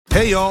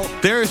Hey y'all,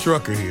 Darius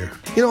Rucker here.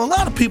 You know, a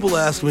lot of people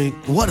ask me,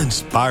 what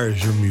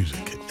inspires your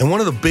music? And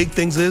one of the big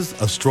things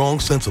is a strong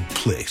sense of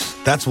place.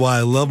 That's why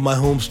I love my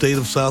home state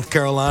of South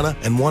Carolina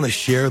and want to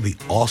share the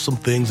awesome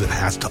things it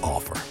has to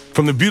offer.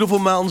 From the beautiful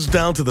mountains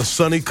down to the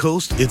sunny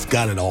coast, it's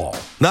got it all.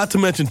 Not to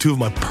mention two of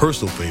my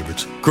personal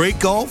favorites, great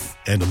golf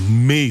and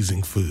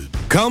amazing food.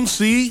 Come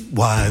see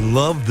why I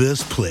love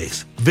this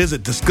place.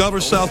 Visit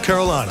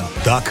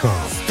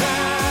discoversouthcarolina.com.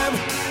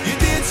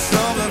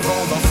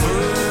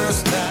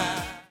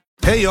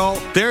 Hey y'all,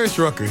 Darius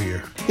Rucker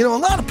here. You know, a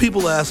lot of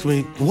people ask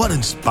me, what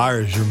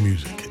inspires your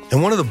music?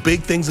 And one of the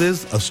big things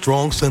is a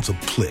strong sense of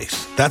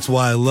place. That's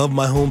why I love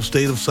my home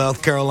state of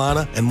South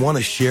Carolina and want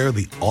to share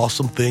the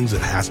awesome things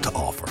it has to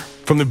offer.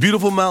 From the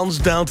beautiful mountains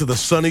down to the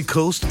sunny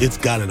coast, it's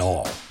got it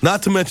all.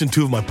 Not to mention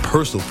two of my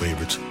personal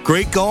favorites,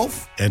 great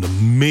golf and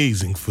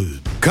amazing food.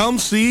 Come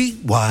see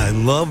why I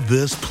love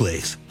this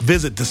place.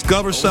 Visit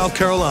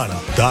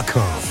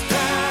discoversouthcarolina.com.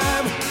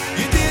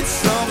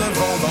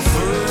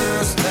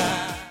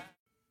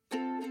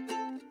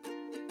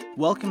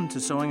 Welcome to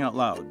Sewing Out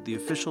Loud, the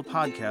official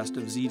podcast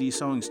of ZD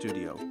Sewing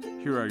Studio.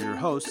 Here are your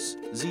hosts,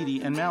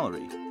 ZD and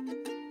Mallory.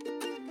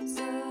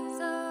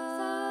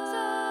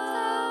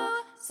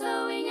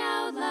 Sewing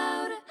Out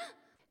Loud.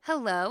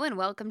 Hello and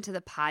welcome to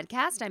the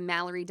podcast. I'm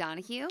Mallory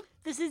Donahue.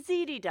 This is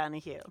ZD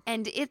Donahue.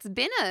 And it's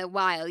been a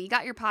while. You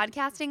got your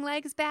podcasting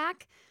legs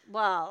back?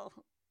 Well,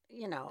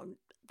 you know,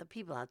 the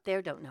people out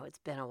there don't know it's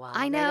been a while.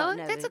 I know.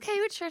 That's okay.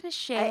 We're trying to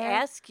share. I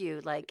ask you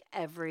like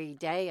every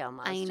day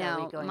almost. I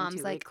know.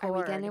 Mom's like, record? Are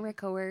we going to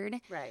record?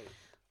 Right.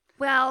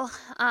 Well,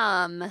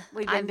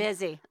 we've been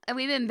busy.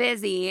 We've been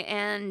busy,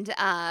 and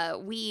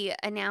we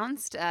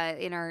announced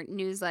in our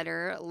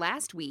newsletter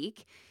last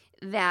week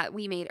that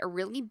we made a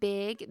really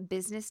big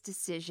business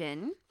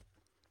decision.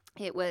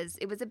 It was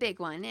a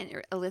big one, and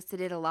it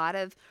elicited a lot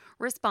of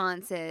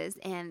responses,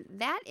 and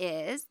that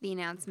is the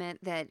announcement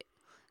that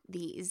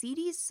the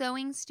ZD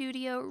Sewing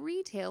Studio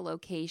retail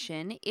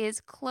location is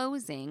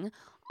closing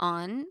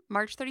on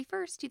March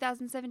 31st,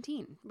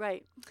 2017.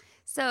 Right.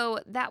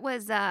 So that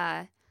was,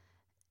 I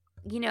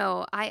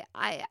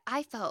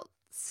felt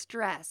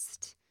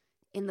stressed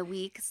in the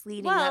weeks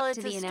leading up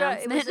to the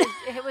announcement.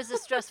 It was a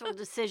stressful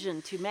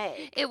decision to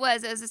make. It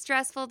was a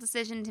stressful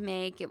decision to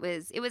make. It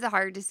was a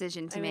hard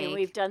decision to make.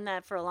 We've done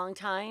that for a long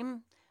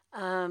time.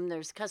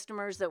 There's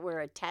customers that we're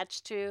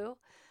attached to.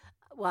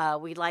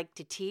 Well, we like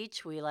to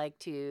teach. We like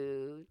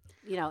to,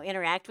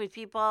 interact with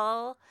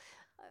people.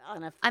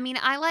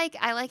 I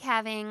like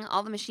having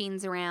all the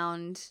machines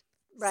around,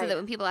 right, so that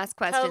when people ask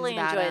questions totally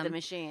about enjoy them, the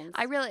machines.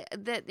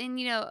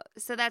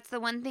 So that's the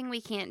one thing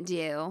we can't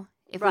do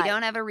if right. we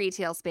don't have a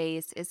retail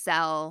space is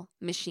sell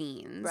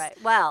machines. Right.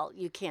 Well,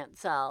 you can't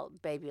sell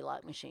baby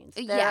lock machines.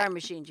 There are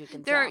machines you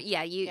can sell.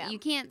 You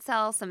can't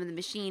sell some of the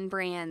machine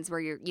brands where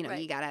right.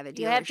 You got to have a dealership.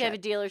 You have to have a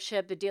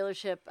dealership. The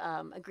dealership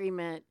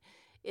agreement.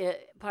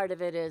 Part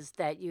of it is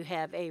that you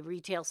have a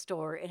retail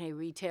store in a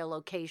retail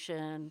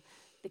location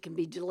that can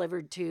be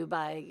delivered to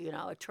by,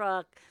 a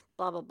truck,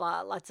 blah, blah,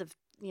 blah. Lots of,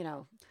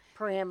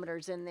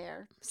 parameters in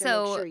there to make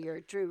sure you're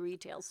a true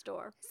retail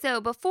store. So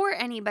before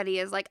anybody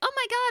is like, oh,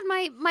 my God,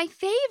 my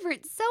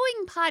favorite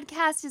sewing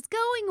podcast is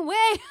going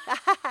away.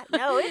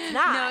 No, it's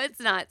not. No,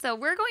 it's not. So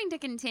we're going to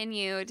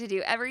continue to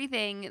do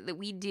everything that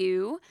we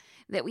do,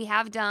 that we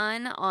have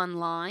done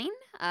online,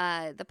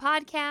 the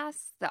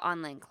podcasts, the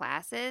online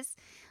classes,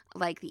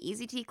 like the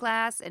EasyT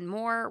class and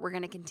more. We're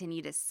going to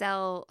continue to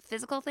sell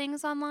physical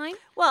things online.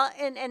 Well,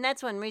 and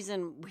that's one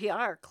reason we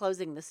are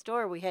closing the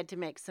store. We had to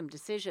make some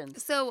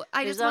decisions. So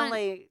I just want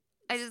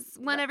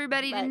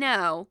everybody to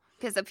know,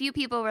 because a few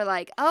people were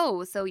like,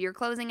 oh, so you're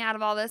closing out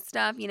of all this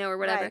stuff, or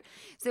whatever. Right.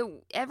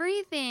 So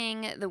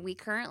everything that we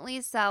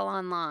currently sell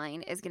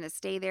online is going to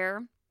stay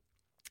there,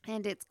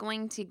 and it's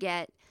going to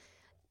get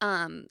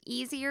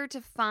easier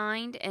to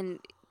find, and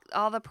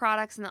all the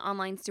products in the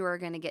online store are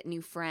going to get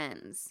new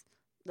friends.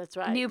 That's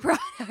right. New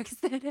products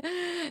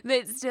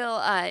that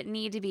still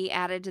need to be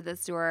added to the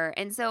store.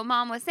 And so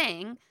Mom was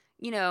saying,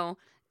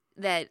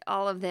 that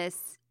all of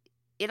this,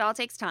 it all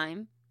takes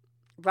time.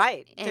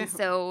 Right. And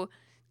so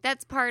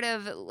that's part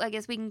of, I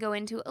guess we can go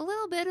into a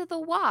little bit of the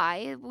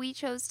why we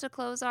chose to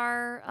close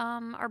our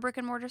brick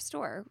and mortar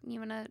store. You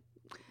want to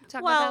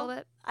talk about that a little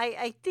bit?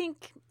 I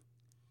think,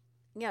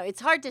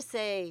 it's hard to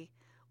say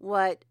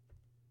what,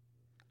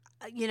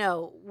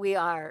 we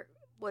are.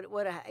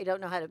 What I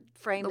don't know how to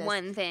frame this.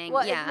 One thing,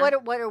 what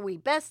are we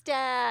best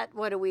at?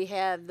 What do we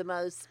have the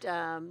most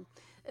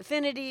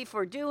affinity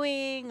for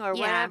doing or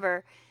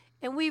whatever?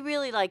 And we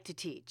really like to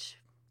teach.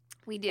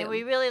 We do. And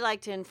we really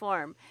like to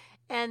inform.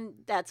 And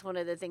that's one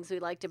of the things we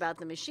liked about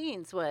the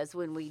machines was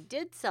when we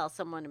did sell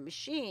someone a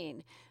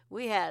machine,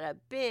 we had a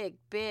big,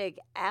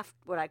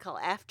 what I call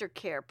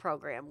aftercare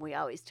program. We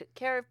always took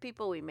care of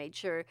people. We made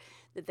sure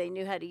that they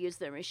knew how to use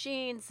their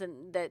machines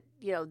and that,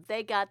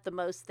 they got the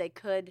most they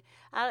could.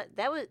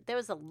 There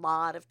was a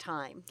lot of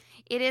time.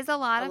 It is a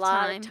lot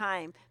of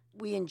time.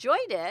 We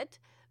enjoyed it,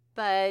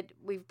 but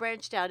we've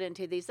branched out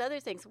into these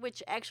other things,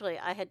 which actually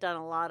I had done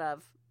a lot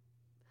of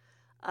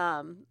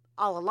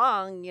all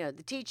along,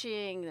 the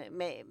teaching,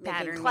 making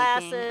Pattern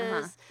classes. making,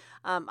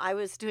 uh-huh. I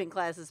was doing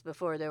classes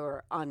before there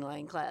were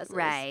online classes.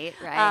 Right.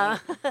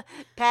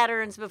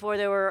 Patterns before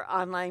there were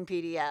online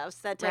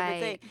PDFs, that type of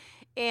thing. Right.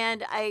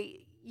 And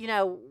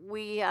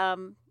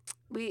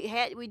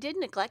we did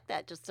neglect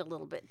that just a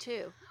little bit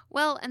too.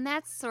 Well, and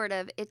that's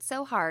it's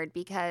so hard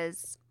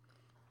because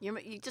You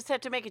just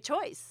have to make a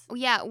choice.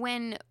 yeah,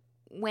 when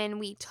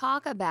we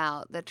talk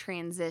about the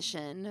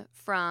transition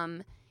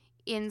from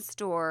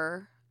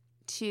in-store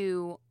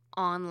to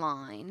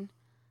online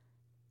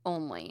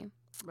only,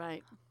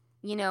 Right.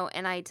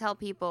 and I tell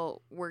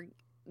people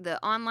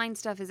the online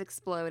stuff is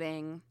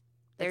exploding.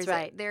 That's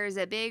right. There's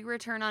a big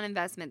return on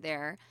investment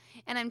there.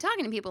 And I'm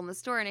talking to people in the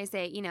store and I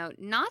say,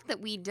 not that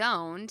we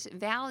don't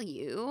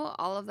value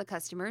all of the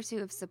customers who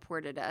have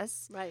supported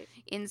us Right.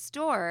 in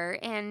store.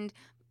 And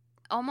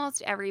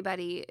almost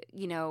everybody,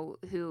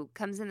 who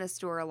comes in the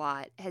store a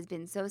lot has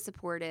been so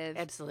supportive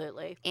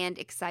Absolutely. and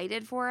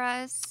excited for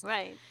us.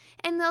 Right.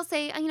 And they'll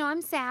say,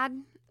 I'm sad.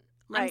 I'm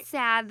Right.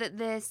 sad that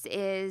this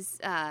is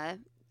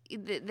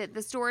that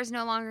the store is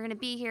no longer going to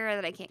be here,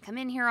 that I can't come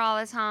in here all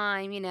the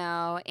time,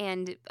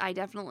 and I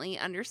definitely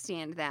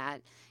understand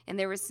that. And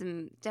there was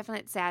some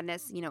definite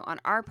sadness,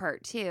 on our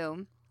part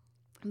too.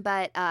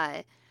 But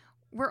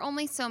we're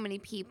only so many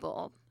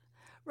people.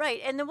 Right.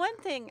 And the one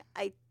thing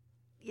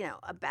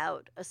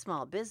about a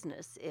small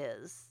business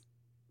is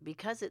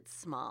because it's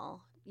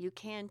small, you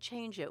can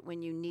change it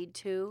when you need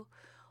to,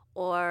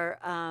 or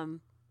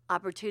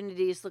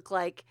opportunities look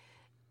like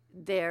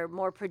they're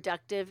more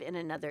productive in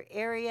another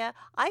area.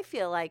 I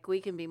feel like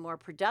we can be more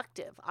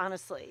productive,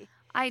 honestly.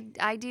 I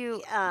do.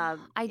 I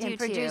do in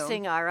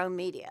producing too. our own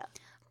media.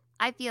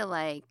 I feel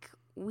like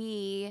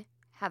we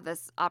have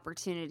this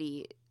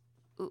opportunity,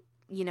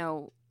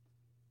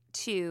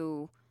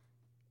 to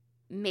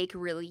make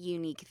really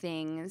unique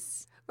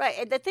things. Right.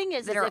 And the thing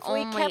is That are if we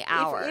only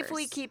if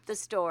we ours. keep the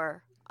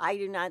store, I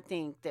do not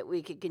think that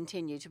we could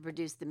continue to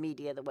produce the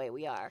media the way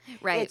we are.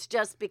 Right. It's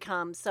just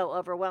become so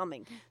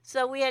overwhelming.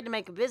 So we had to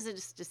make a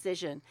business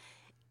decision.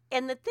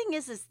 And the thing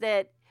is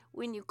that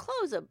when you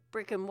close a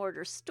brick and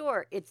mortar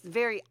store, it's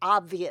very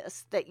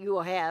obvious that you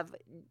will have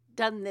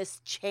done this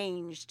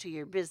change to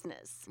your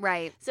business.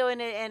 Right. So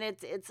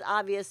it's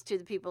obvious to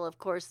the people, of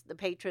course, the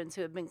patrons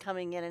who have been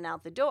coming in and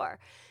out the door.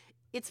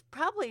 It's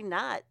probably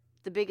not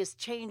the biggest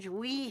change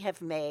we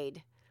have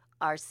made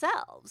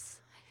ourselves,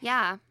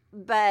 Yeah.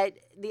 but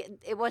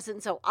it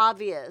wasn't so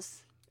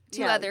obvious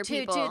To other to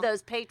people.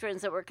 those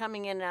patrons that were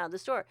coming in and out of the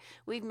store.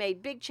 We've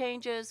made big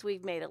changes.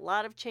 We've made a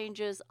lot of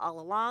changes all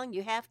along.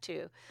 You have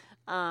to,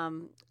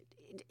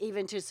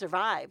 even to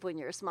survive when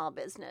you're a small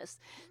business.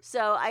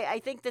 So I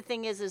think the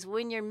thing is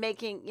when you're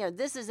making,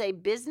 this is a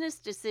business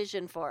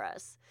decision for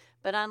us.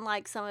 But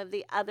unlike some of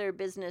the other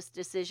business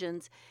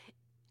decisions,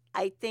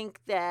 I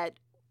think that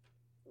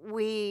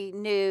we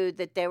knew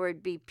that there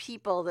would be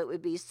people that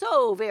would be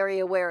so very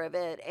aware of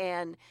it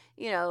and,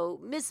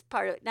 miss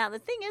part of it. Now, the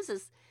thing is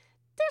there's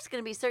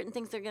going to be certain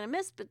things they're going to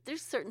miss, but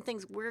there's certain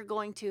things we're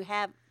going to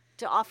have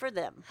to offer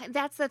them.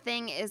 That's the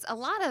thing is a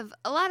lot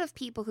of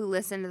people who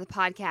listen to the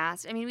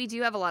podcast. I mean, we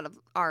do have a lot of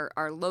our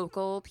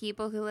local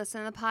people who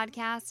listen to the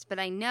podcast, but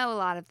I know a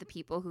lot of the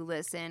people who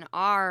listen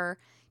are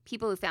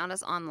people who found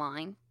us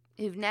online,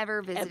 who've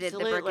never visited the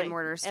brick and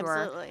mortar store,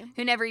 Absolutely.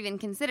 who never even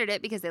considered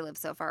it because they live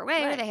so far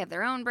away or Right. they have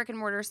their own brick and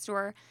mortar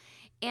store.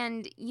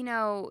 And,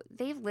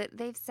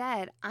 they've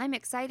said, I'm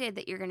excited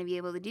that you're going to be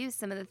able to do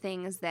some of the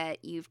things that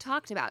you've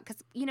talked about.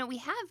 Because,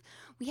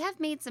 we have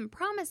made some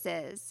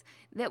promises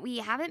that we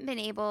haven't been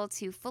able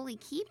to fully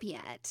keep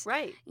yet.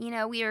 Right.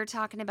 We are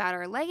talking about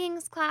our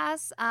leggings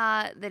class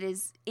that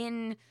is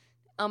in,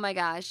 oh my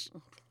gosh,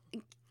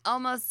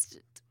 almost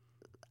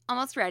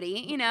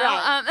ready,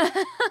 Right.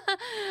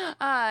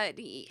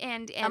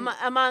 and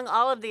Among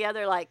all of the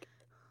other,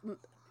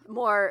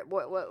 more,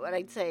 what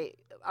I'd say,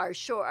 our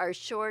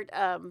short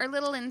our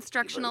little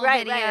instructional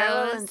right,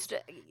 videos.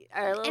 Right,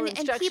 our little And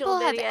instructional people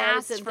have videos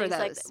asked and for things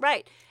like those. that.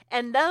 Right.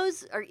 And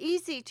those are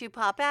easy to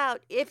pop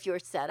out if you're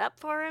set up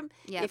for them,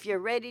 Yep. if you're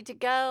ready to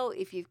go,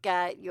 if you've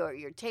got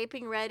your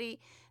taping ready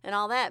and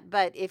all that.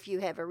 But if you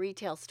have a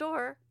retail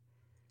store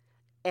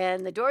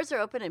and the doors are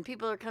open and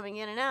people are coming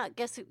in and out,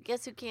 guess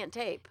who can't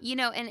tape?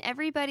 And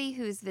everybody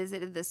who's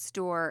visited the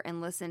store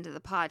and listened to the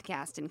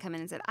podcast and come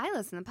in and said, I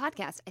listen to the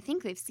podcast, I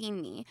think they've seen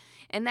me.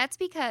 And that's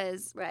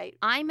because Right.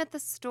 I'm at the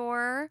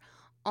store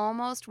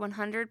almost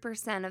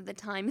 100% of the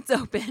time it's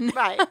open.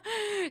 Right.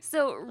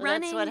 So Well,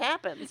 running. that's what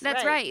happens.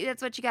 That's right.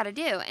 That's what you got to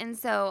do. And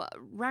so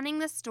running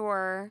the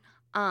store,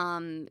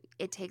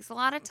 it takes a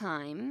lot of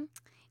time.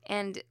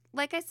 And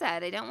like I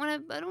said, I don't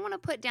want to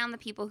put down the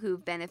people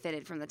who've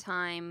benefited from the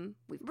time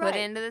we've put Right.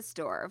 into the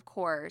store, of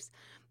course.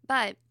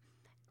 But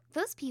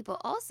those people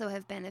also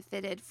have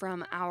benefited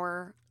from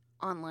our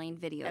online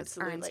videos,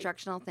 Absolutely. our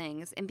instructional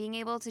things, and being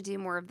able to do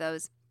more of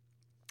those.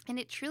 And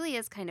it truly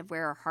is kind of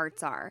where our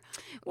hearts are.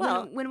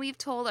 Well- when we've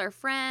told our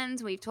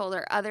friends, we've told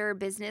our other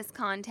business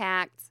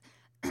contacts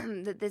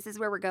that this is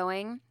where we're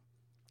going,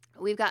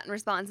 we've gotten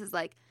responses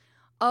like,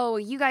 oh,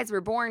 you guys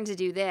were born to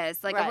do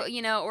this, like, Right.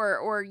 you know,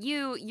 or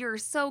you're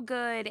so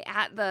good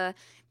at the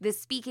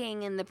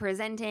speaking and the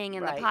presenting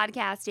and Right. the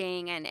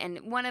podcasting, and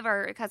one of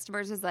our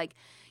customers was like,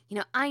 you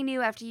know, I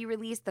knew after you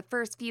released the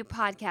first few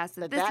podcasts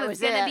that this That was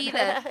was going to it. be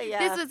the Yeah.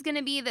 this was going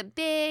to be the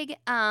big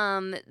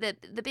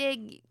the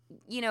big,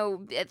 you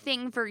know,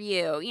 thing for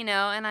you, you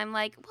know, and I'm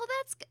like, well,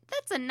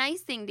 that's a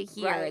nice thing to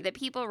hear, Right. that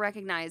people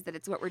recognize that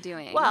it's what we're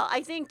doing. Well,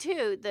 I think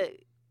too the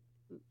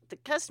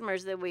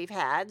customers that we've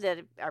had that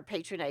are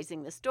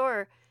patronizing the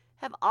store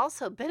have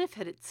also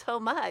benefited so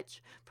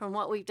much from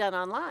what we've done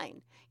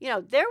online. You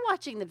know, they're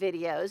watching the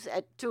videos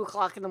at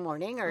 2:00 in the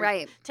morning or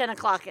right.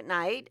 10:00 at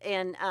night,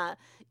 and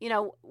you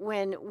know,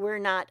 when we're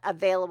not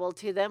available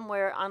to them,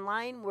 we're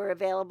online. We're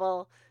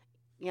available,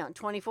 you know,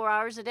 24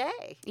 hours a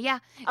day Yeah.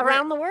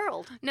 around the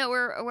world. No,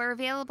 we're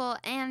available,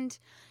 and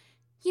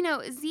you know,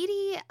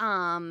 ZD,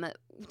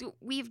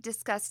 we've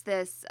discussed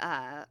this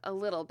a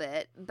little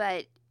bit,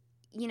 but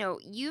you know,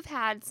 you've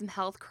had some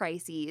health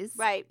crises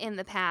Right. in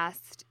the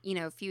past, you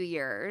know, few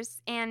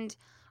years, and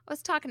I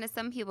was talking to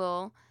some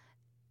people.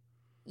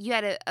 You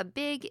had a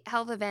big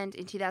health event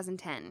in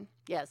 2010,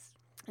 Yes.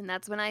 and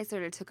that's when I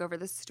sort of took over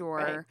the store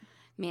Right.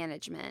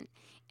 management,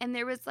 and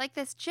there was like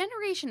this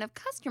generation of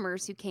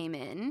customers who came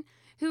in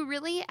who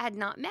really had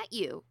not met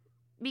you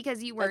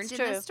because you weren't That's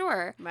in the true.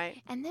 store.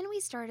 Right. And then we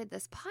started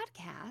this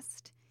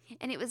podcast,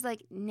 and it was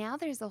like, now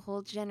there's a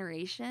whole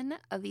generation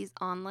of these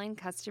online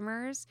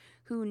customers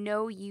who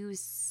know you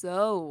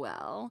so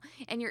well,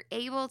 and you're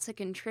able to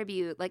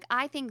contribute. Like,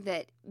 I think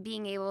that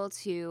being able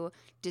to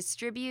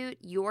distribute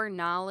your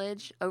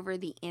knowledge over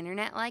the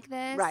internet like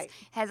this Right.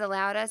 has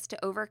allowed us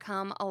to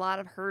overcome a lot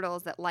of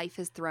hurdles that life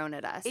has thrown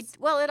at us.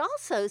 It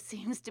also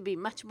seems to be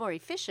much more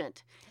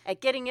efficient at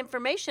getting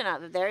information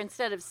out of there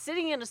instead of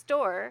sitting in a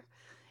store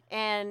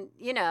and,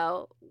 you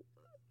know,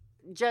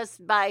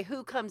 just by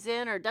who comes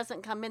in or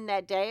doesn't come in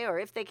that day, or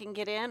if they can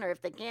get in or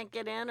if they can't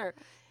get in, or,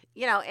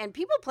 you know, and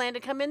people plan to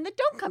come in that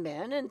don't come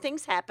in, and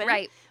things happen.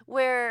 Right.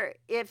 Where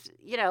if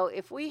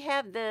we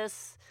have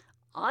this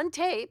on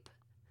tape,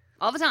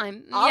 all the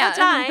time. All the Yeah.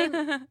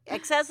 time.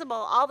 accessible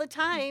all the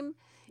time,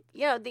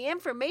 you know, the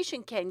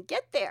information can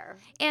get there.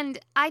 And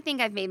I think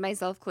I've made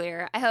myself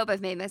clear. I hope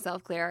I've made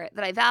myself clear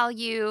that I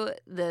value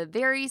the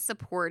very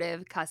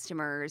supportive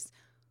customers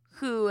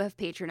who have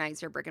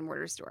patronized your brick and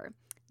mortar store.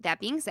 That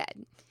being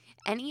said,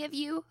 any of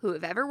you who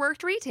have ever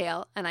worked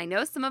retail, and I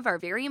know some of our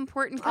very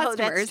important Oh, that's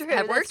customers true,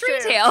 have that's worked true.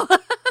 retail,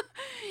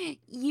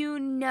 you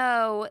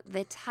know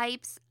the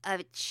types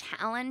of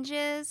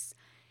challenges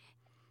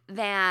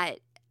that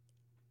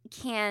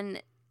can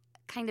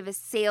kind of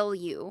assail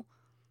you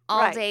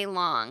all Right. day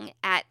long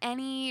at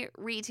any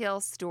retail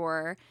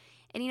store.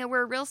 And, you know,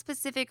 we're a real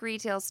specific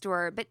retail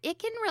store, but it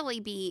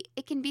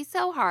can be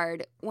so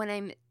hard when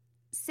I'm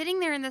sitting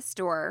there in the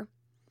store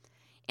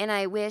and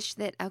I wish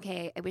I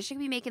could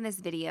be making this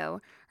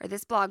video or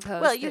this blog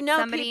post. Well, you that know,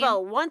 somebody,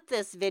 people want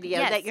this video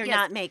Yes, that you're yes.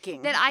 not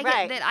making. that I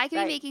right. that I could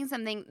right. be making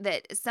something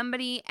that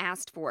somebody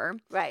asked for,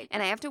 Right.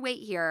 and I have to wait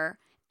here,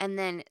 and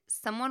then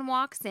someone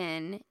walks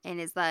in and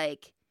is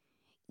like,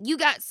 "You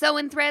got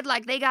sewing thread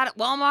like they got at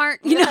Walmart,"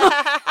 you know?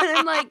 And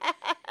I'm like,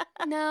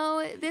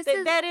 no, this yes.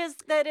 isn't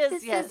Walmart. That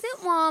is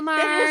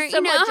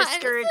you know? somewhat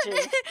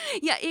discouraging.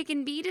 Yeah, it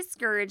can be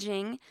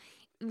discouraging.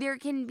 There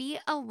can be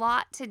a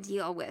lot to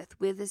deal with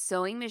a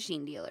sewing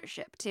machine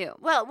dealership too.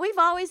 Well, we've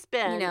always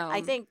been, know.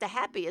 I think, the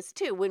happiest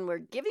too when we're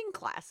giving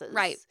classes.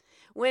 Right.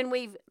 When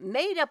we've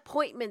made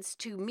appointments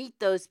to meet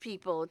those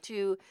people,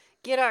 to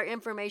get our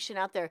information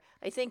out there.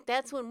 I think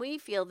that's when we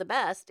feel the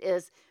best,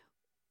 is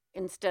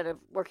instead of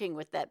working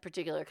with that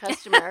particular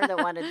customer that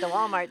wanted the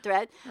Walmart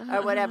thread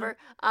or whatever,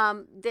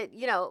 that,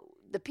 you know,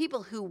 the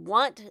people who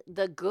want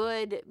the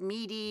good,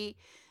 meaty,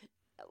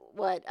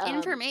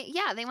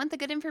 Yeah, they want the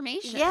good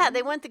information. yeah,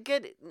 they want the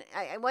good.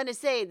 I want to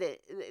say that,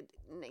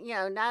 you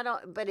know,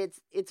 but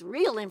it's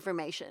real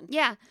information.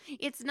 Yeah,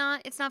 it's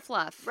not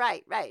fluff.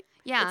 Right.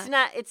 Yeah.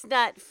 It's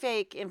not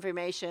fake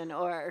information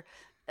or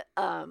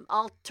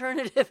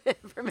alternative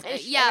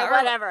information. Yeah, or or-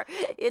 whatever.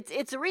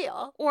 It's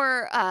real.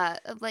 Or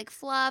like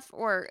fluff,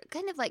 or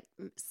kind of like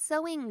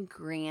sewing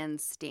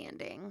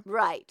grandstanding.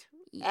 Right.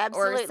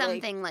 Absolutely. Or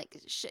something like,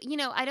 you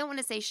know, I don't want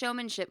to say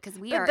showmanship because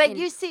we But, are. but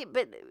you see,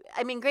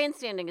 I mean,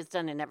 grandstanding is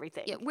done in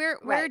everything. Yeah, we're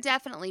Right.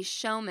 definitely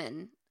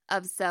showmen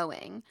of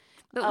sewing.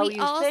 But Oh, we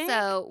you also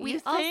think? we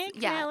You also think,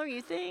 yeah. Mallory,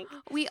 you think?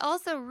 We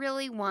also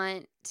really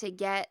want to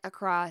get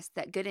across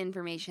that good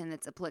information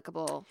that's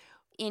applicable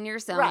in your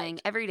sewing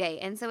every day.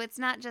 And so it's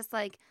not just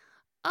like,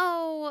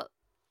 oh,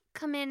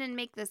 come in and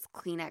make this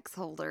Kleenex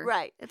holder.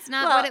 Right. It's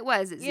not Well, what it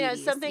was at You know,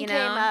 Zooties, something you came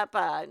know? up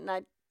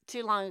not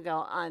too long ago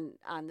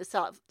on the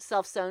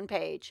self-sewn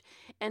page,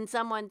 and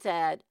someone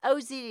said, "Oh,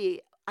 ZD,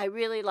 I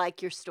really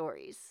like your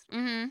stories."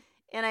 Mm-hmm.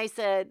 And I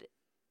said,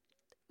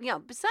 you know,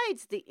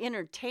 besides the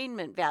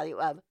entertainment value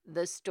of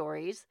the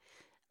stories,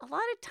 a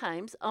lot of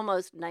times,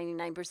 almost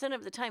 99%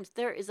 of the times,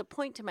 there is a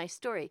point to my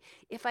story.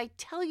 If I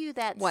tell you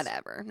that...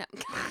 Whatever. No.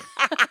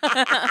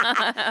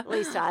 At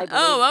least I believe.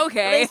 Oh,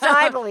 okay. At least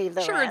I believe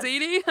the Sure, rest.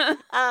 Edie.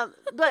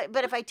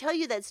 But if I tell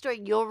you that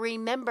story, you'll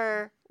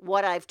remember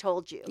what I've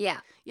told you. Yeah.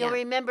 You'll yeah.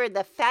 remember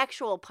the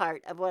factual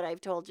part of what I've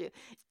told you.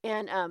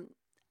 And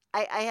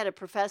I had a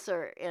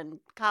professor in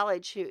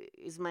college who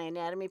is my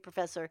anatomy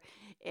professor,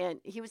 and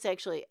he was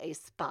actually a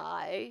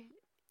spy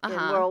in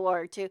World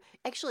War II.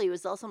 Actually, he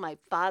was also my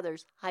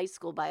father's high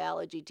school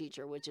biology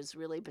teacher, which is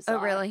really bizarre.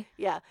 Oh, really?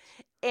 Yeah.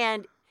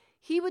 And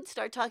he would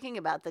start talking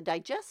about the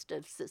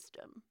digestive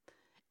system.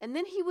 And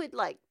then he would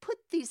put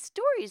these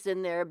stories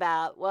in there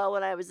about, well,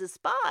 when I was a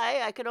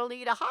spy, I could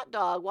only eat a hot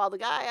dog while the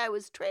guy I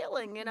was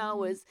trailing,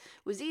 was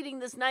eating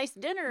this nice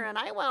dinner, and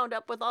I wound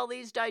up with all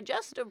these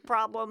digestive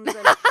problems.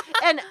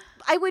 And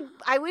I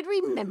would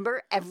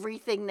remember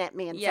everything that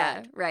man said.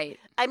 Yeah, right.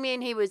 I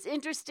mean, he was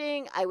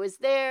interesting. I was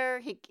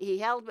there. He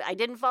held me. I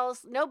didn't fall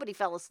asleep. Nobody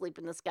fell asleep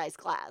in this guy's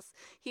class.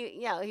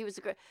 He was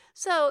a great.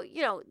 So,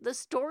 the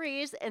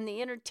stories and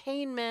the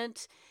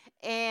entertainment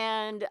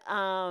and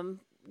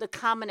the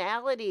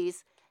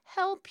commonalities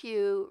help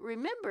you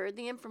remember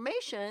the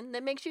information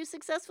that makes you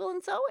successful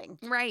in sewing.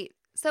 Right.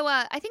 So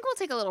I think we'll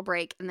take a little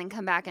break and then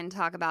come back and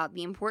talk about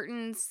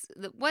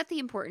what the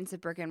importance of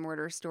brick and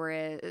mortar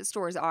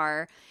stores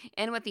are,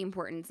 and what the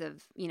importance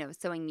of,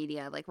 sewing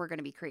media like we're going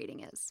to be creating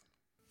is.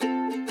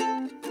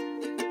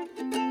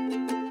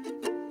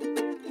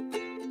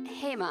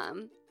 Hey,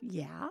 Mom.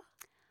 Yeah?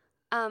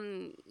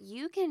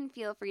 You can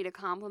feel free to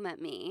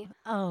compliment me.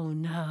 Oh,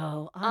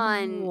 no.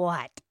 On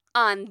what?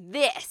 On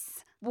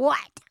this.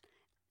 What?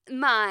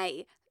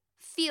 My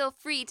feel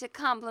free to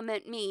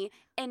compliment me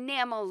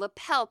enamel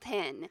lapel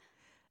pin.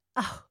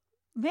 Oh,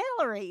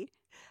 Mallory,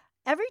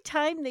 every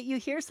time that you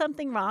hear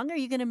something wrong, are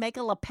you going to make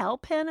a lapel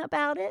pin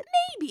about it?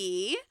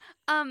 Maybe.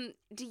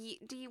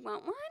 Do you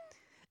want one?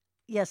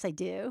 Yes, I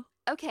do.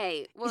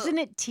 Okay. Well, isn't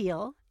it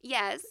teal?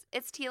 Yes,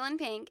 it's teal and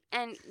pink,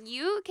 and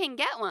you can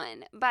get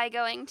one by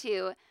going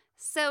to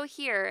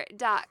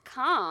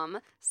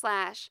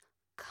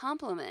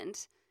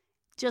sewhere.com/compliment.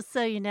 Just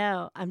so you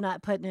know, I'm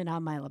not putting it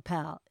on my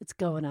lapel. It's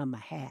going on my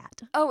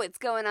hat. Oh, it's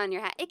going on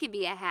your hat. It could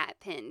be a hat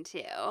pin,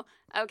 too.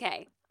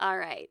 Okay. All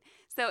right.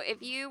 So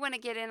if you want to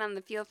get in on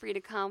the feel free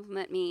to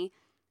compliment me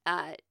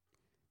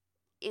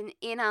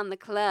in on the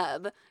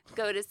club,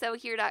 go to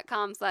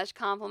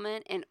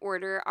sewhere.com/compliment and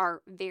order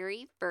our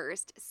very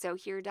first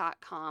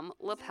sewhere.com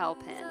lapel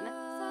pin.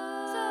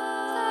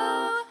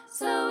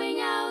 Sewing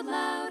out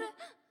loud.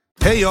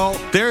 Hey y'all,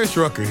 Darius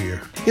Rucker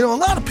here. A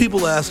lot of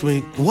people ask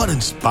me, what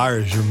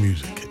inspires your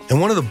music? And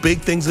one of the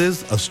big things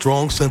is a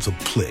strong sense of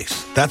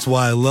place. That's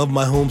why I love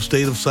my home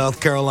state of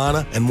South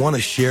Carolina and want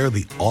to share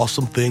the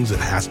awesome things it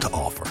has to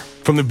offer.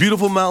 From the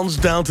beautiful mountains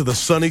down to the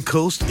sunny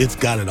coast, it's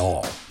got it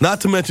all. Not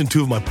to mention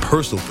two of my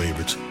personal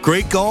favorites,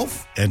 great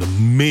golf and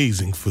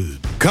amazing food.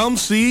 Come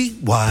see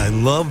why I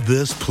love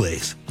this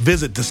place.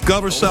 Visit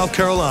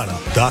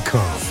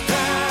discoversouthcarolina.com.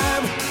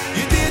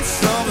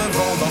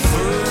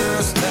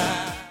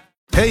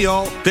 Hey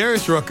y'all,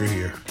 Darius Rucker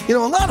here. A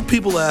lot of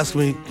people ask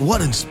me, what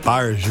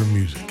inspires your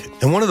music?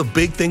 And one of the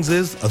big things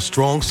is a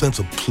strong sense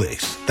of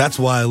place. That's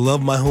why I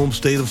love my home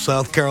state of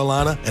South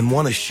Carolina and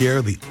want to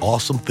share the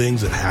awesome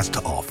things it has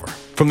to offer.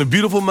 From the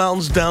beautiful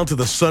mountains down to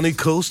the sunny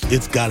coast,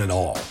 it's got it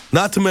all.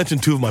 Not to mention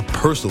two of my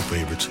personal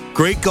favorites,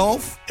 great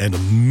golf and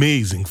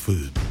amazing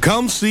food.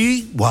 Come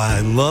see why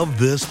I love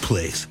this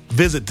place.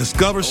 Visit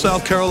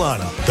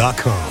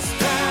discoversouthcarolina.com.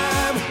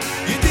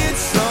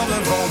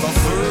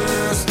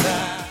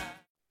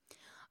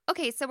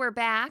 Okay, so we're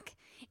back,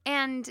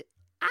 and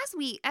as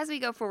we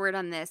go forward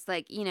on this,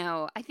 I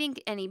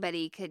think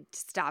anybody could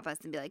stop us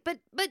and be like, but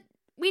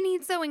we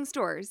need sewing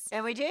stores.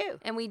 And we do.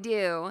 And we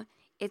do.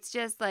 It's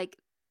just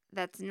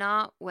that's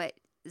not what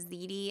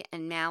ZD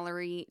and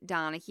Mallory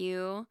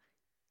Donahue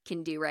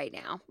can do right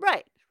now.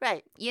 Right.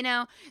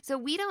 So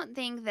we don't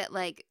think that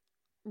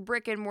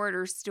brick and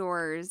mortar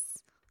stores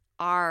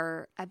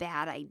are a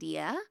bad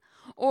idea.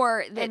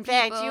 Or that in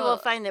fact, you will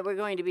find that we're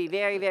going to be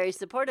very, very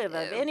supportive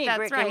of any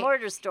brick and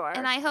mortar store.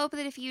 And I hope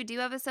that if you do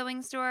have a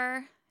sewing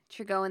store,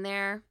 you're going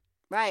there,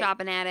 right,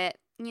 shopping at it.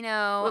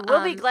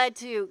 We'll be glad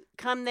to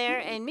come there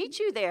and meet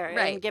you there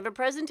and give a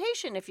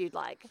presentation if you'd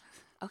like.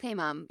 Okay,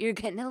 Mom, you're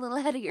getting a little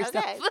ahead of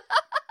yourself. Okay.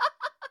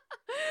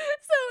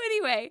 So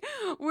anyway,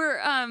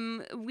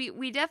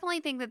 we definitely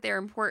think that they're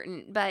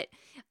important, but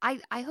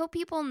I hope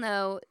people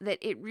know that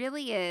it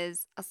really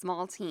is a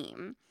small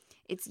team.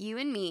 It's you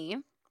and me.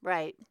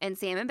 Right. And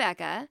Sam and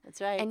Becca. That's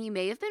right. And you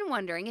may have been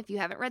wondering, if you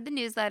haven't read the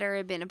newsletter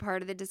or been a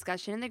part of the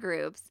discussion in the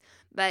groups,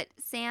 but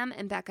Sam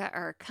and Becca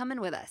are coming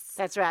with us.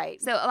 That's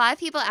right. So a lot of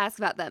people ask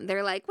about them.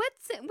 They're like, what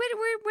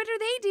are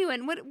they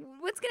doing?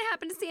 What's going to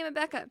happen to Sam and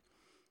Becca?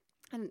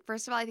 And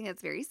first of all, I think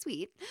that's very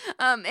sweet.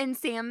 And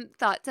Sam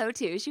thought so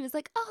too. She was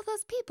like, oh,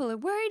 those people are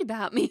worried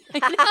about me.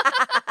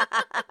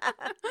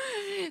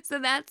 So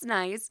that's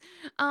nice.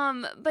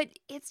 But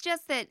it's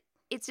just that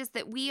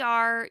we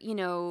are,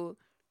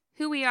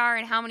 who we are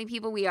and how many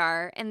people we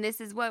are, and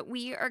this is what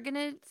we are going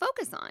to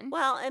focus on.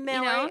 Well, and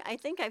Mallory, know? I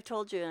think I've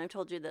told you, and I've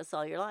told you this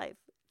all your life.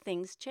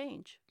 Things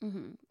change,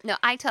 No,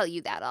 I tell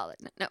you that all the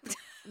time. No.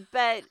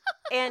 but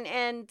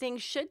and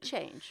things should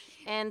change,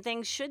 and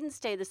things shouldn't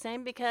stay the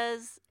same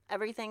because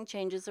everything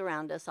changes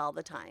around us all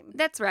the time.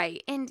 That's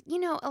right. And, you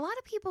know, a lot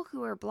of people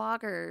who are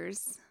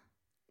bloggers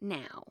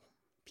now,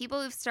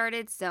 people who've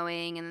started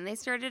sewing and then they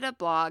started a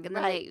blog and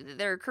then Right.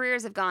 their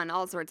careers have gone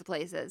all sorts of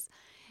places.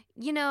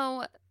 You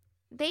know,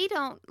 they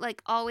don't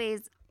like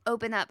always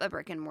open up a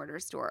brick and mortar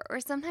store, or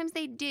sometimes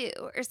they do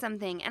or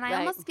something. And I Right.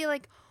 almost feel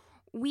like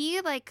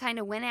we like kind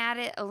of went at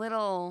it a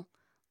little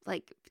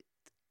like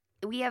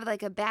we have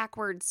like a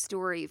backward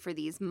story for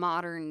these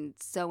modern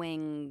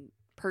sewing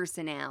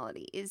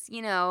personalities.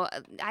 You know,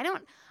 I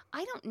don't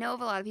know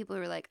of a lot of people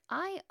who are like,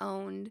 I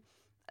owned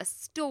a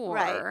store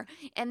Right.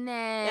 and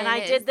then And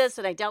I did this,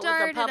 and I dealt with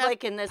started the a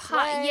public in this po-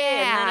 way,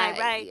 yeah, and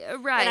then I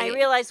right. and I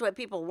realized what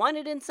people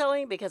wanted in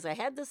sewing because I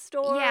had this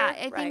store. Yeah,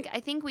 I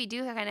Right. think we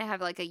do kind of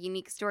have like a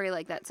unique story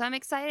like that. So I'm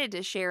excited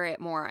to share it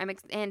more.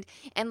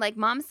 And like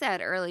Mom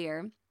said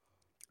earlier,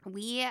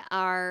 we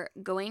are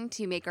going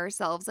to make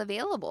ourselves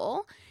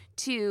available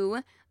to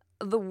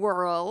the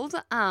world.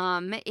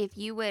 If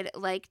you would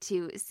like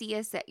to see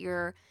us at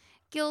your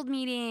guild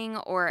meeting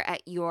or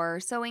at your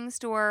sewing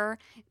store,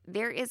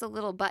 there is a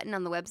little button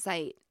on the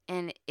website,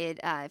 and it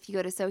if you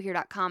go to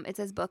sewhere.com, it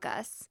says book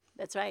us.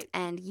 That's right.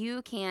 And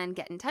you can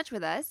get in touch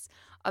with us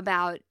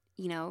about,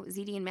 you know,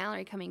 ZD and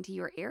Mallory coming to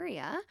your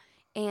area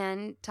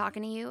and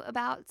talking to you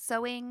about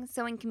sewing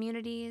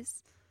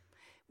communities.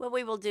 What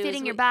we will do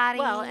Fitting is your body,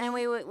 Well, and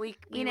we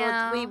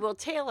know. will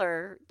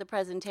tailor the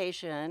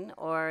presentation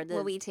or the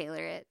Will we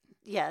tailor it?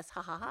 yes,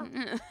 ha ha ha.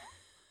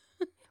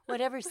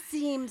 Whatever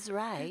seems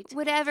right.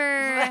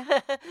 Whatever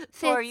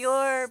for fits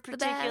your the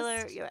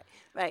particular best. you're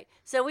right.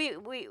 So we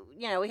we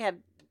have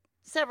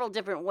several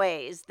different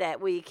ways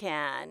that we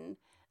can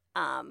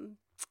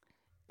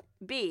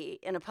be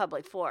in a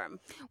public forum.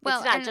 Well,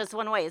 it's not and- just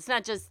one way. It's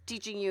not just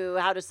teaching you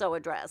how to sew a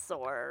dress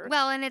or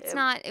Well, and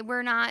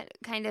we're not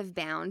kind of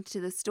bound to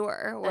the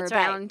store or That's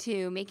right. bound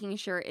to making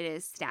sure it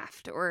is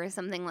staffed or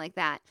something like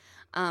that.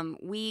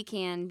 We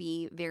can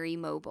be very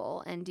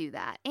mobile and do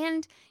that.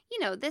 And, you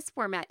know, this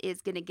format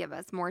is going to give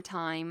us more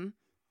time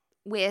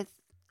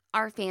with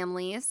our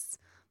families,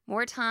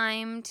 more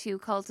time to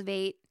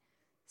cultivate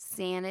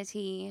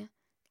sanity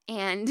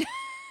and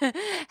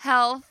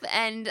health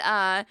and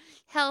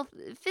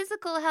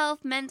physical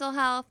health, mental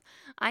health.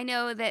 I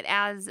know that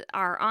as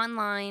our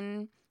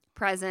online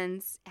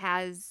presence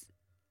has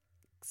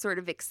sort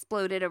of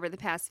exploded over the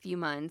past few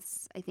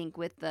months, I think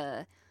with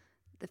the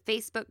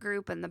Facebook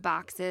group and the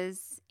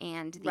boxes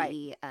and the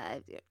Right.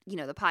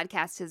 The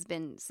podcast has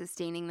been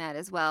sustaining that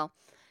as well.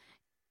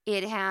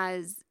 It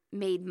has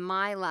made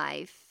my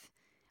life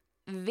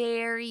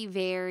very,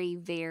 very,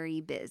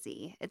 very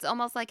busy. It's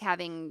almost like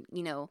having,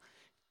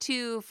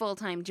 2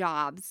 full-time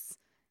jobs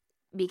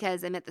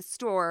because I'm at the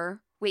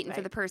store waiting for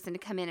Right. the person to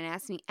come in and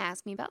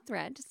ask me about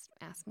thread. Just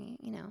ask me,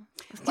 Well,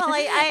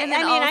 I and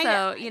then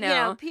mean,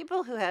 also,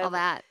 people who all have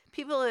that.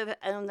 people who have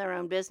owned their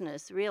own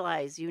business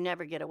realize you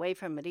never get away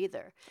from it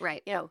either.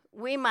 Right.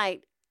 We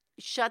might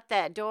shut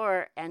that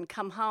door and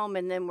come home,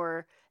 and then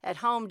we're at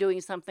home doing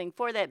something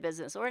for that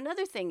business. Or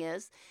another thing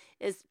is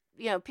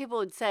people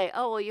would say,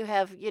 "Oh, well, you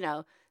have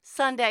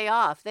Sunday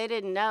off." They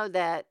didn't know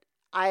that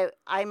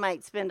I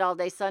might spend all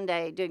day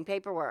Sunday doing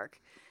paperwork,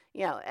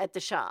 at the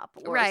shop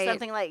or Right.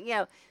 something like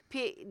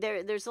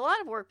there's a lot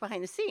of work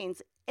behind the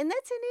scenes, and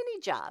that's in any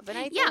job. And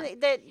I Yeah.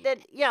 think that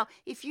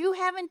if you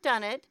haven't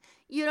done it,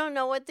 you don't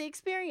know what the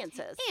experience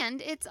is.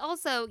 And it's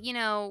also,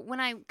 when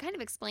I kind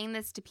of explain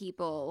this to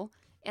people,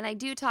 and I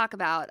do talk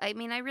about, I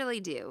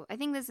really do. I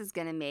think this is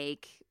going to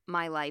make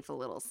my life a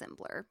little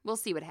simpler. We'll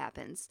see what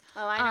happens.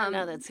 Oh, I don't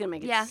know that's going to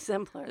make yeah. it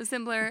simpler.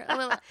 Simpler, a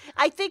little.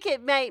 I think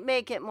it might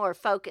make it more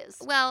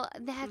focused. Well,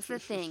 that's the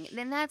thing.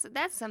 Then that's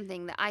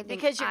something that I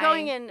think Because you're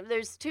going in,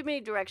 there's too many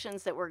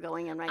directions that we're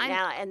going in right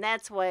now, and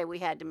that's why we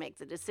had to make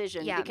the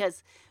decision. Yeah.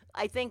 Because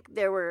I think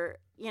there were,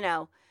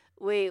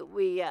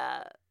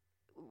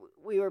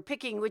 we were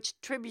picking which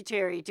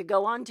tributary to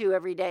go onto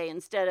every day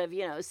instead of,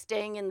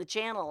 staying in the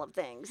channel of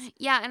things.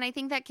 Yeah, and I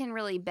think that can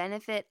really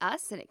benefit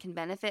us, and it can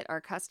benefit our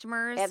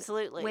customers.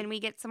 Absolutely. When we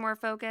get some more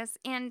focus.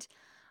 And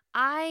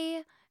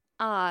I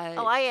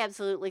I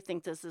absolutely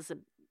think this is a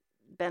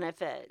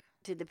benefit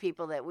to the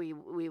people that we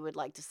would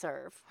like to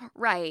serve.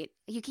 Right.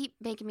 You keep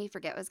making me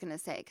forget what I was going to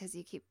say because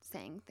you keep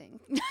saying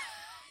things.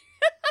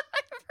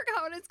 I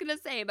forgot what I was going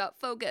to say about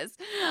focus.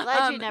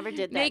 Glad you never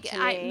did that to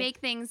me. Make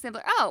things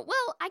simpler. Oh,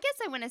 well, I guess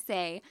I want to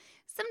say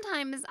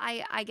sometimes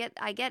I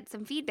get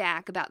some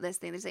feedback about this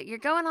thing. They say, you're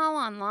going all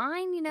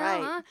online,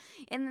 Right. huh?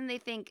 And then they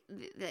think,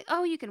 that,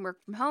 oh, you can work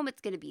from home.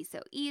 It's going to be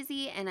so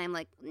easy. And I'm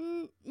like,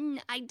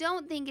 I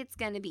don't think it's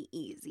going to be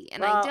easy.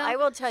 And Well, I don't. I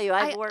will tell you,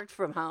 I've I- worked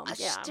from home.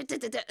 Yeah.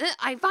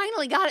 I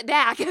finally got it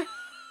back.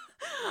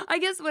 I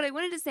guess what I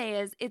wanted to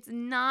say is it's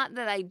not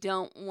that I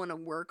don't want to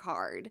work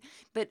hard,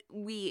 that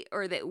we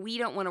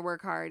don't want to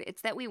work hard.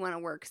 It's that we want to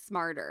work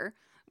smarter.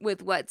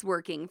 with what's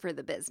working for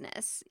the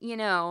business. You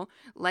know,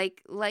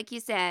 like you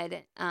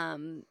said,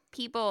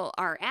 people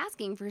are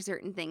asking for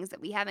certain things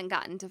that we haven't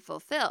gotten to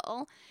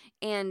fulfill.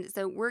 And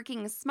so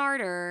working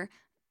smarter,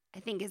 I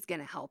think, is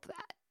going to help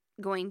that.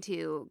 Going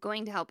to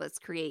help us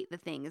create the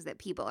things that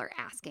people are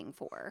asking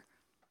for.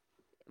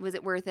 Was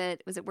it worth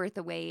it? Was it worth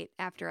the wait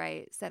after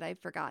I said I've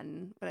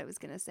forgotten what I was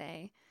going to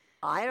say?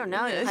 I don't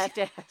know. You'll have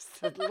to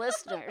ask the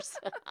listeners.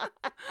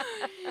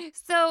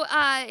 So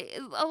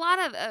a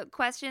lot of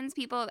questions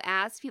people have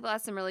asked. People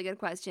asked some really good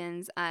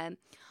questions.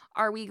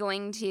 Are we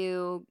going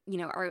to,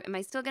 am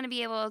I still going to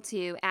be able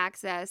to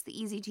access the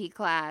Easy Tea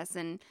class?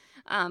 And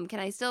can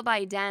I still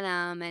buy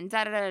denim? And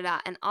da-da-da-da-da.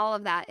 And all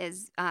of that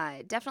is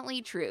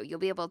definitely true. You'll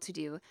be able to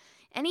do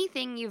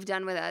anything you've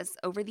done with us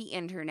over the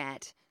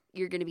internet,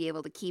 you're going to be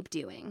able to keep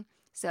doing.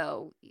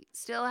 So you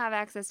still have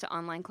access to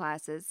online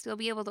classes, still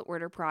be able to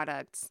order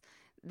products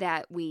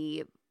that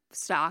we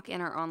stock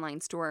in our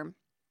online store.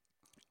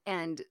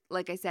 And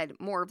like I said,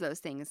 more of those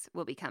things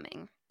will be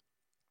coming.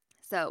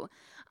 So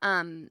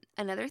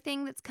another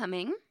thing that's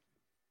coming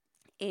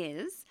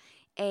is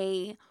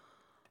a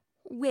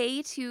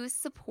way to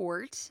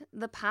support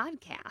the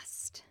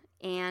podcast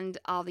and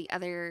all the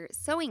other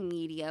sewing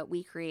media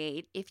we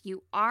create. If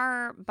you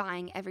are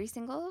buying every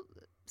single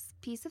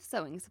piece of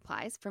sewing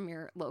supplies from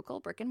your local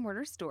brick and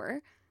mortar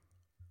store,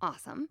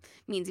 awesome.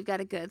 Means you've got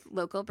a good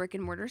local brick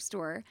and mortar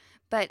store.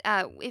 But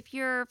if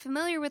you're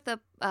familiar with the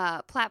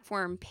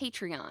platform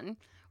Patreon,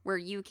 where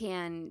you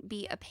can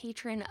be a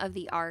patron of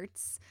the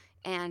arts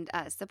and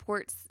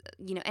supports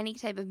any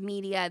type of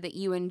media that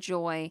you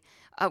enjoy,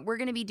 we're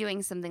going to be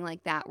doing something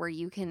like that, where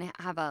you can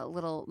have a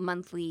little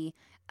monthly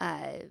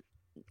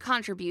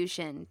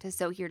contribution to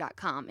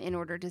sewhere.com in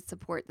order to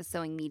support the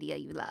sewing media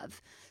you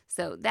love.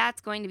 So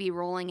that's going to be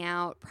rolling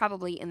out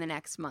probably in the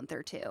next month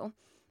or two.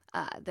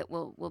 That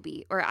will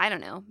be, or I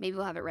don't know, maybe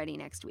we'll have it ready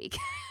next week.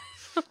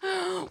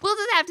 We'll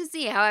just have to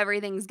see how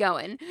everything's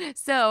going.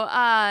 So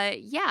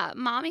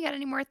Mom, you got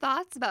any more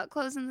thoughts about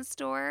closing the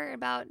store,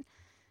 about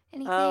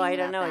anything? Oh, I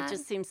don't know. That? It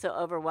just seems so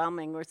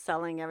overwhelming. We're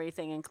selling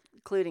everything,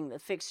 including the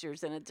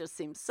fixtures, and it just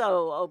seems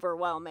so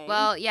overwhelming.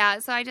 Well, yeah.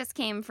 So I just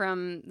came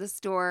from the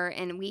store,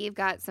 and we've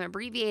got some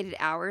abbreviated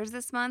hours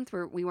this month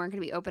where we weren't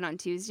going to be open on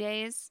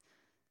Tuesdays.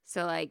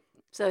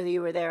 So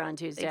you were there on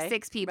Tuesday?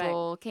 6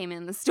 people came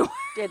in the store.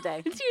 Did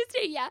they?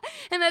 Tuesday, yeah.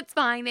 And that's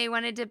fine. They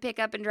wanted to pick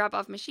up and drop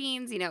off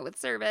machines, with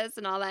service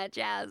and all that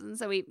jazz. And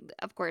so we,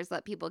 of course,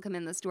 let people come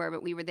in the store.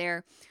 But we were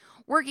there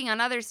working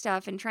on other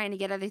stuff and trying to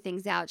get other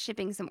things out,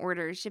 shipping some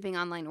orders, shipping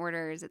online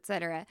orders,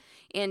 etc.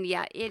 And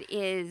yeah, it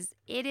is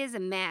a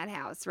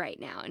madhouse right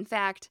now. In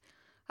fact,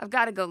 I've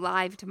got to go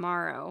live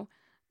tomorrow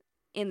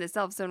in the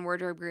Self-Sewn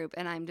Wardrobe group.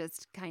 And I'm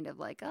just kind of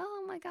like,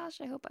 oh my gosh,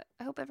 I hope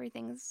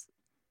everything's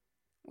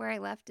where I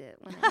left it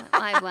when I went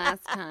live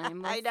last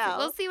time. I know.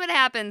 We'll see what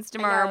happens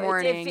tomorrow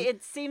morning.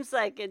 It seems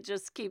like it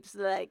just keeps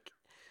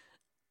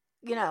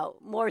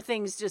more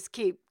things just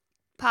keep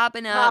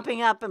popping up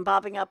and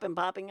popping up.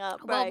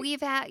 Well, right?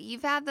 you've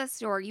had the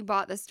store. You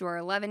bought the store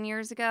 11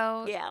 years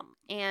ago. Yeah.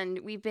 And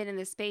we've been in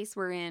the space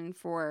we're in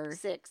for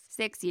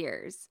 6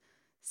 years.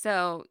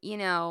 So,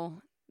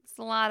 it's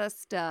a lot of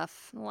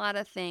stuff, a lot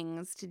of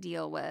things to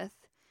deal with.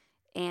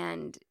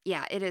 And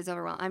yeah, it is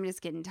overwhelming. I'm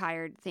just getting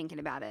tired thinking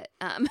about it.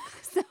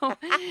 So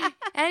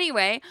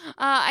anyway,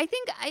 I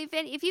think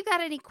if you got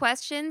any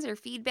questions or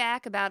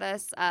feedback about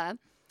us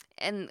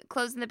and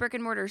closing the brick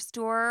and mortar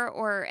store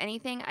or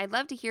anything, I'd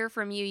love to hear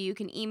from you. You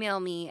can email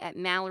me at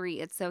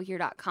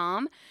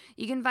Mallory@sewhere.com.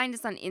 You can find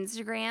us on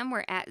Instagram.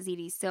 We're at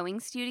ZD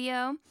Sewing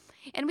Studio.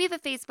 And we have a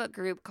Facebook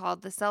group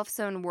called The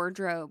Self-Sewn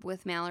Wardrobe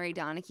with Mallory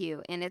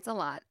Donahue, and it's a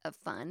lot of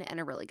fun and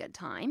a really good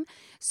time.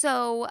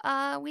 So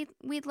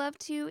we'd love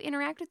to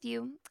interact with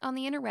you on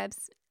the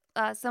interwebs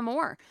some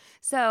more.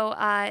 So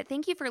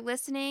thank you for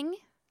listening.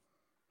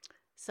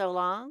 So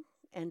long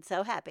and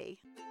so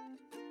happy.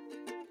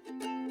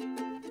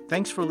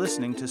 Thanks for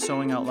listening to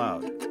Sewing Out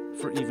Loud.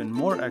 For even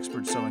more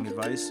expert sewing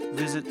advice,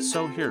 visit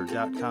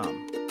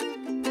sewhere.com.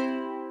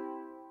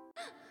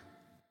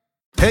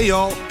 Hey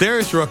y'all,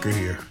 Darius Rucker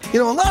here. A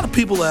lot of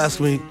people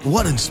ask me,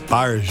 what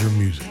inspires your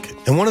music?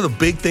 And one of the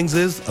big things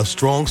is a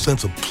strong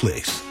sense of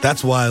place.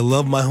 That's why I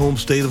love my home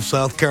state of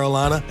South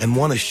Carolina and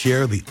want to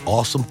share the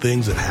awesome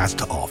things it has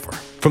to offer.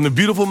 From the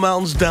beautiful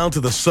mountains down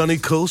to the sunny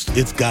coast,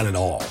 it's got it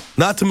all.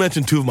 Not to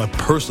mention 2 of my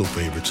personal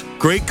favorites,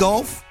 great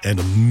golf and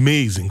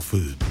amazing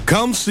food.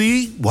 Come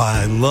see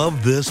why I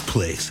love this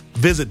place.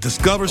 Visit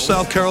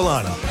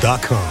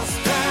discoversouthcarolina.com.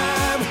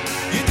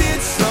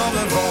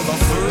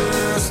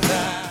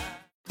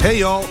 Hey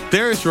y'all,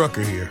 Darius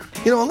Rucker here.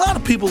 A lot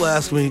of people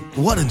ask me,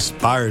 what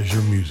inspires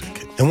your music?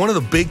 And one of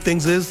the big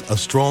things is a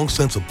strong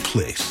sense of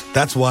place.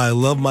 That's why I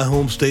love my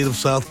home state of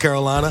South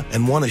Carolina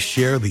and want to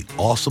share the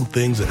awesome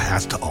things it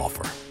has to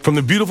offer. From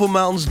the beautiful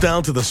mountains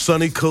down to the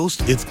sunny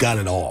coast, it's got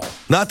it all.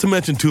 Not to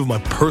mention 2 of my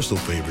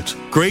personal favorites,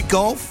 great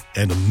golf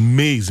and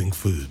amazing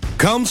food.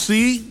 Come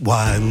see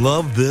why I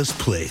love this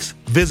place.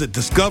 Visit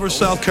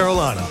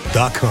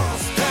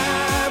discoversouthcarolina.com.